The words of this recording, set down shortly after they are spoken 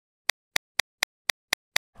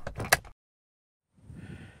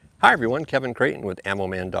Hi everyone, Kevin Creighton with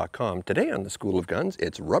AmmoMan.com. Today on the School of Guns,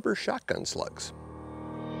 it's rubber shotgun slugs.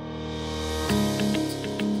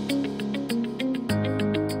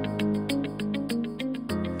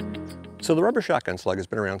 So the rubber shotgun slug has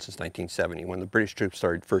been around since 1970 when the British troops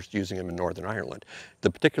started first using them in Northern Ireland.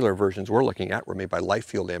 The particular versions we're looking at were made by Life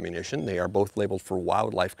Field Ammunition. They are both labeled for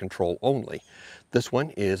wildlife control only. This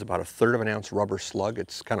one is about 1/3 of an ounce rubber slug.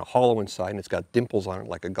 It's kind of hollow inside and it's got dimples on it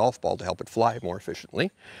like a golf ball to help it fly more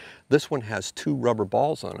efficiently. This one has 2 rubber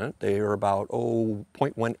balls on it. They are about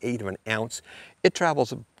 0.18 of an ounce. It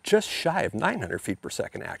travels just shy of 900 feet per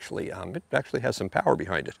second actually. It actually has some power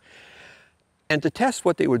behind it. And to test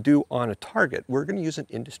what they would do on a target, we're going to use an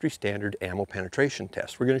industry standard ammo penetration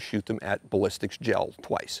test. We're going to shoot them at ballistics gel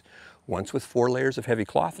twice. Once with 4 layers of heavy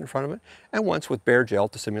cloth in front of it, and once with bare gel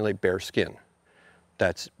to simulate bare skin.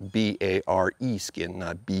 That's B-A-R-E skin,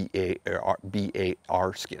 not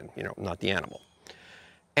B-A-R skin, not the animal.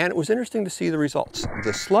 And it was interesting to see the results.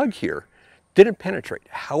 The slug here didn't penetrate.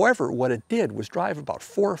 However, what it did was drive about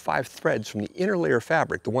 4 or 5 threads from the inner layer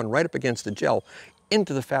fabric, the one right up against the gel,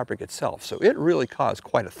 into the fabric itself. So it really caused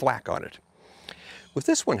quite a thwack on it. With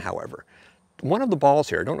this one, however, one of the balls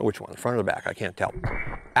here, I don't know which one, the front or the back, I can't tell,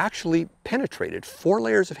 actually penetrated 4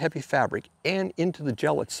 layers of heavy fabric and into the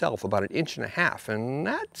gel itself about 1.5 inches, and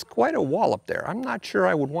that's quite a wallop there. I'm not sure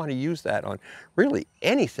I would want to use that on really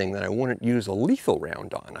anything that I wouldn't use a lethal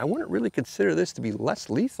round on. I wouldn't really consider this to be less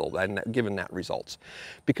lethal than given that results.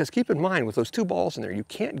 Because keep in mind, with those 2 balls in there, you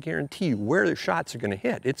can't guarantee where the shots are going to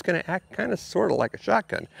hit. It's going to act kind of sort of like a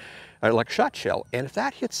shotgun, like a shot shell, and if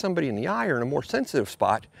that hits somebody in the eye or in a more sensitive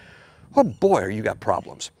spot, oh boy, you got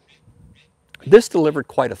problems. This delivered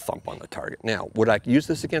quite a thump on the target. Now, would I use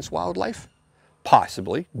this against wildlife?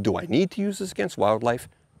 Possibly. Do I need to use this against wildlife?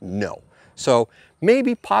 No. So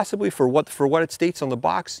maybe, possibly for what it states on the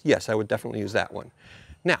box, yes, I would definitely use that one.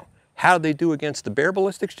 Now, how do they do against the bare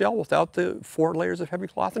ballistics gel without the 4 layers of heavy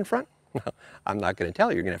cloth in front? I'm not going to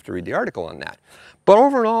tell you. You're going to have to read the article on that. But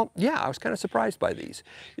overall, yeah, I was kind of surprised by these.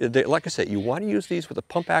 Like I said, you want to use these with a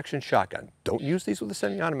pump action shotgun. Don't use these with a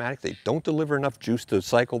semi-automatic. They don't deliver enough juice to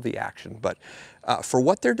cycle the action. But for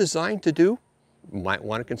what they're designed to do, you might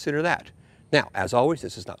want to consider that. Now, as always,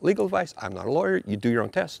 this is not legal advice. I'm not a lawyer. You do your own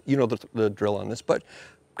tests. You know the drill on this, but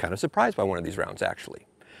kind of surprised by one of these rounds, actually.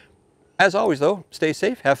 As always, though, stay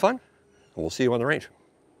safe, have fun, and we'll see you on the range.